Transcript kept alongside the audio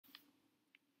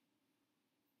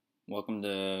Welcome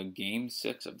to Game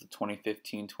 6 of the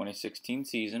 2015-2016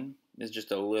 season. This is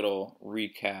just a little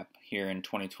recap here in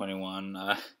 2021.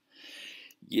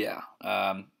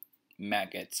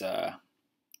 Matt gets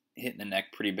hit in the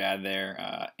neck pretty bad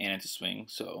there, and it's a swing,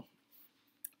 so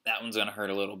that one's going to hurt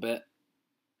a little bit.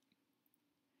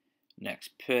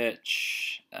 Next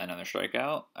pitch, another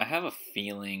strikeout. I have a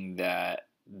feeling that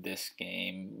this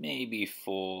game may be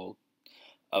full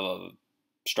of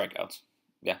strikeouts.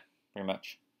 Yeah, pretty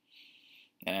much.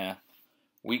 Yeah,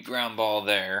 weak ground ball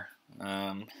there.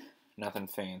 Nothing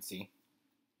fancy.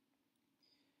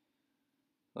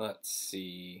 Let's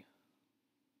see.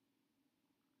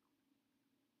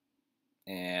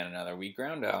 And another weak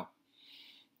ground out.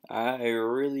 I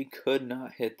really could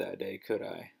not hit that day, could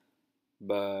I?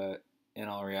 But in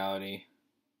all reality,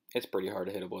 it's pretty hard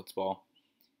to hit a blitzball.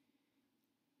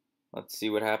 Let's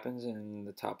see what happens in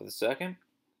the top of the second.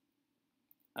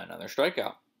 Another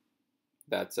strikeout.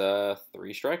 That's 3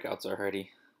 strikeouts already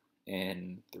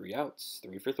in 3 outs,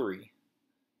 3 for 3.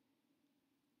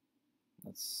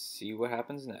 Let's see what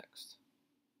happens next.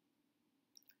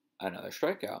 Another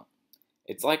strikeout.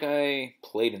 It's like I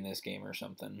played in this game or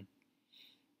something,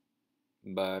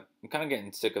 but I'm kind of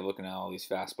getting sick of looking at all these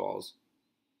fastballs.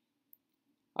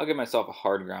 I'll give myself a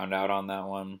hard ground out on that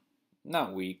one.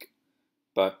 Not weak,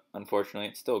 but unfortunately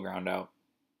it's still ground out.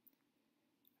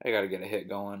 I gotta get a hit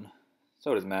going.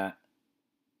 So does Matt.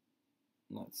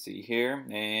 Let's see here,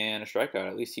 and a strikeout.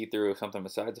 At least he threw something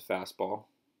besides a fastball.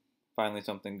 Finally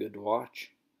something good to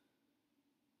watch.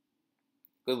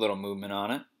 Good little movement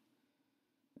on it.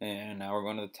 And now we're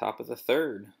going to the top of the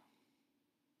third.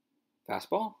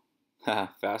 Fastball?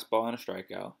 Fastball and a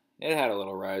strikeout. It had a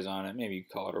little rise on it. Maybe you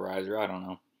could call it a riser. I don't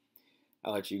know.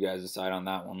 I'll let you guys decide on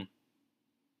that one.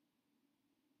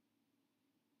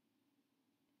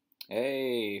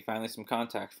 Hey, finally some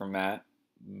contact from Matt,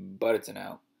 but it's an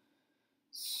out.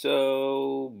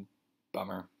 So,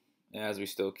 bummer, as we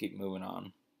still keep moving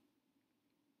on.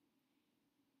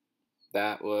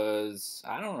 That was,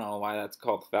 I don't know why that's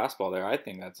called fastball there. I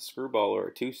think that's a screwball or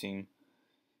a two-seam.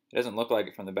 It doesn't look like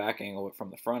it from the back angle, but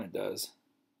from the front it does.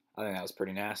 I think that was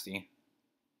pretty nasty.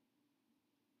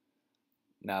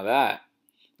 Now that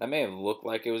may have looked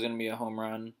like it was going to be a home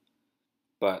run,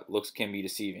 but looks can be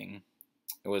deceiving.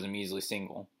 It was a measly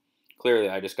single. Clearly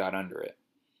I just got under it.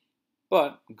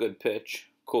 But, good pitch,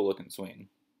 cool looking swing.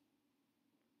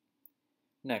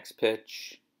 Next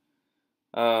pitch.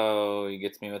 Oh, he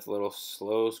gets me with a little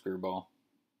slow screwball.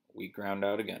 Weak ground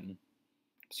out again.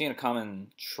 Seeing a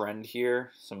common trend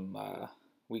here. Some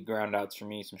weak ground outs from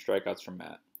me, some strikeouts from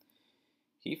Matt.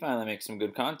 He finally makes some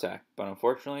good contact, but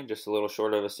unfortunately just a little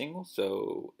short of a single,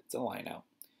 so it's a line out.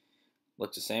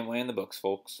 Looks the same way in the books,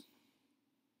 folks.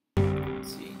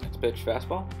 Let's see, next pitch,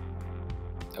 fastball.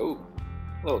 Oh.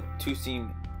 Little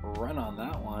two-seam run on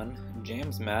that one.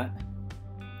 Jams Matt.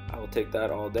 I will take that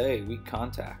all day. Weak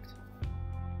contact.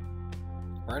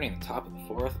 Already in the top of the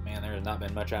fourth. Man, there has not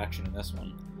been much action in this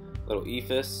one. Little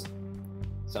ephus.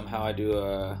 Somehow I do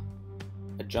a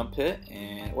jump hit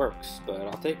and it works, but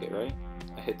I'll take it, right?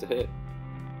 A hit to hit.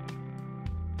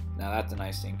 Now that's a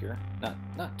nice sinker.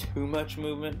 Not too much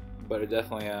movement, but it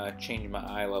definitely changed my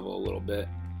eye level a little bit.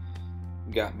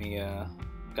 Got me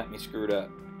screwed up.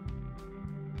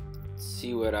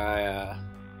 See what I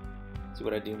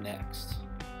do next.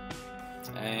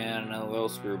 And a little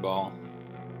screwball.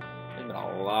 There's been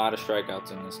a lot of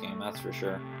strikeouts in this game, that's for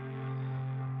sure.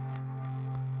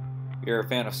 If you're a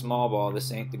fan of small ball,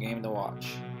 this ain't the game to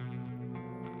watch.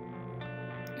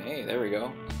 Hey, there we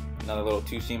go. Another little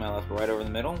two-seam I left right over the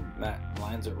middle. Matt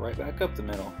lines it right back up the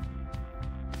middle.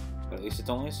 But at least it's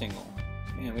only a single.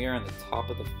 Man, we are in the top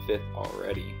of the 5th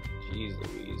already. Jeez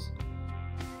Louise.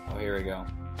 Oh, here we go.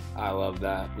 I love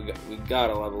that. We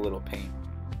gotta love a little paint.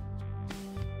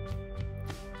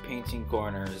 Painting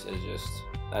corners is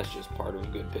that's just part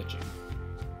of good pitching.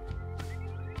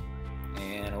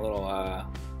 And a little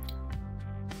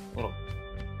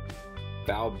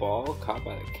foul ball caught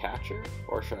by the catcher,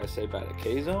 or should I say by the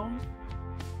K zone?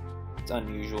 It's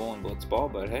unusual in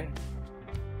blitzball, but hey.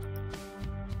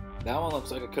 That one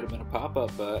looks like it could have been a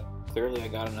pop-up, but clearly I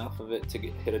got enough of it to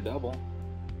hit a double.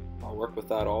 I'll work with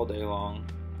that all day long.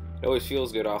 It always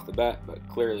feels good off the bat, but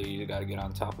clearly you got to get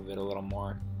on top of it a little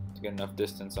more to get enough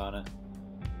distance on it.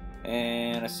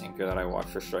 And a sinker that I watch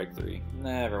for strike 3.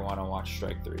 Never want to watch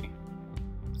strike 3.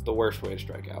 It's the worst way to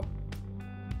strike out.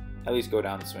 At least go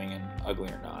down the swinging, ugly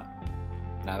or not.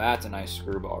 Now that's a nice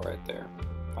screwball right there.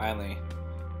 Finally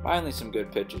some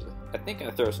good pitches. I think I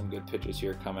throw some good pitches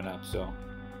here coming up, so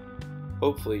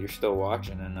hopefully you're still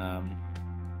watching and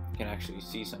can actually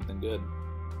see something good.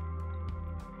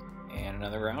 And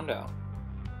another ground out.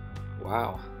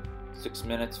 Wow. 6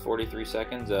 minutes, 43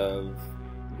 seconds of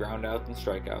ground outs and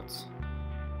strikeouts.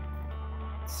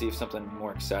 Let's see if something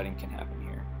more exciting can happen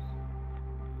here.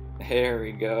 There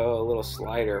we go. A little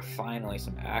slider. Finally,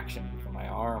 some action for my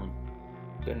arm.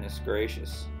 Goodness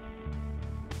gracious.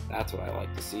 That's what I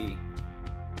like to see.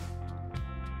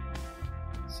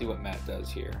 Let's see what Matt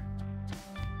does here.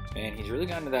 Man, he's really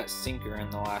gotten to that sinker in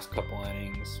the last couple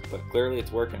innings, but clearly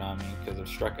it's working on me because I've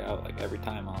struck out like every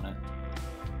time on it.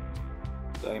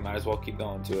 So you might as well keep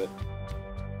going to it.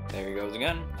 There he goes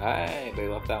again. Alright, they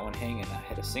left that one hanging. I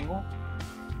hit a single.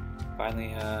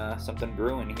 Finally, something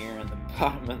brewing here in the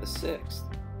bottom of the 6th.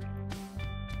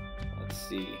 Let's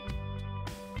see.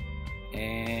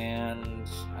 And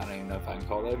I don't even know if I can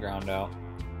call that a ground out.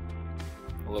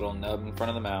 A little nub in front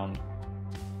of the mound.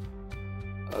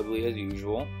 Ugly as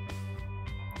usual.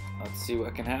 Let's see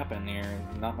what can happen here.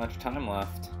 Not much time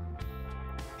left.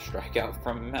 Strikeout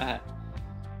from Matt.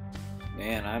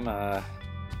 Man, I'm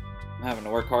having to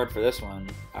work hard for this one.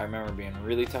 I remember being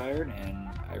really tired, and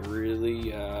I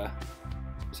really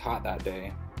was hot that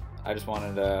day. I just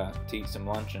wanted to eat some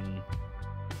lunch and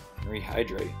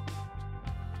rehydrate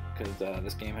because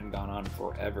this game had gone on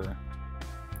forever.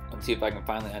 Let's see if I can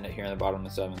finally end it here in the bottom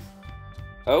of the 7th.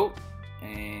 Oh,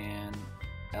 and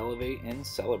elevate and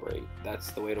celebrate.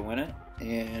 That's the way to win it.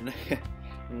 And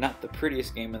not the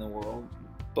prettiest game in the world,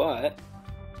 but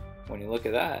when you look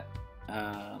at that,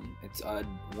 it's a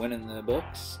win in the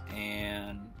books,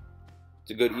 and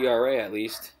it's a good ERA at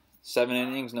least. 7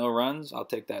 innings, no runs. I'll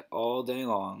take that all day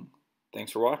long.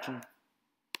 Thanks for watching.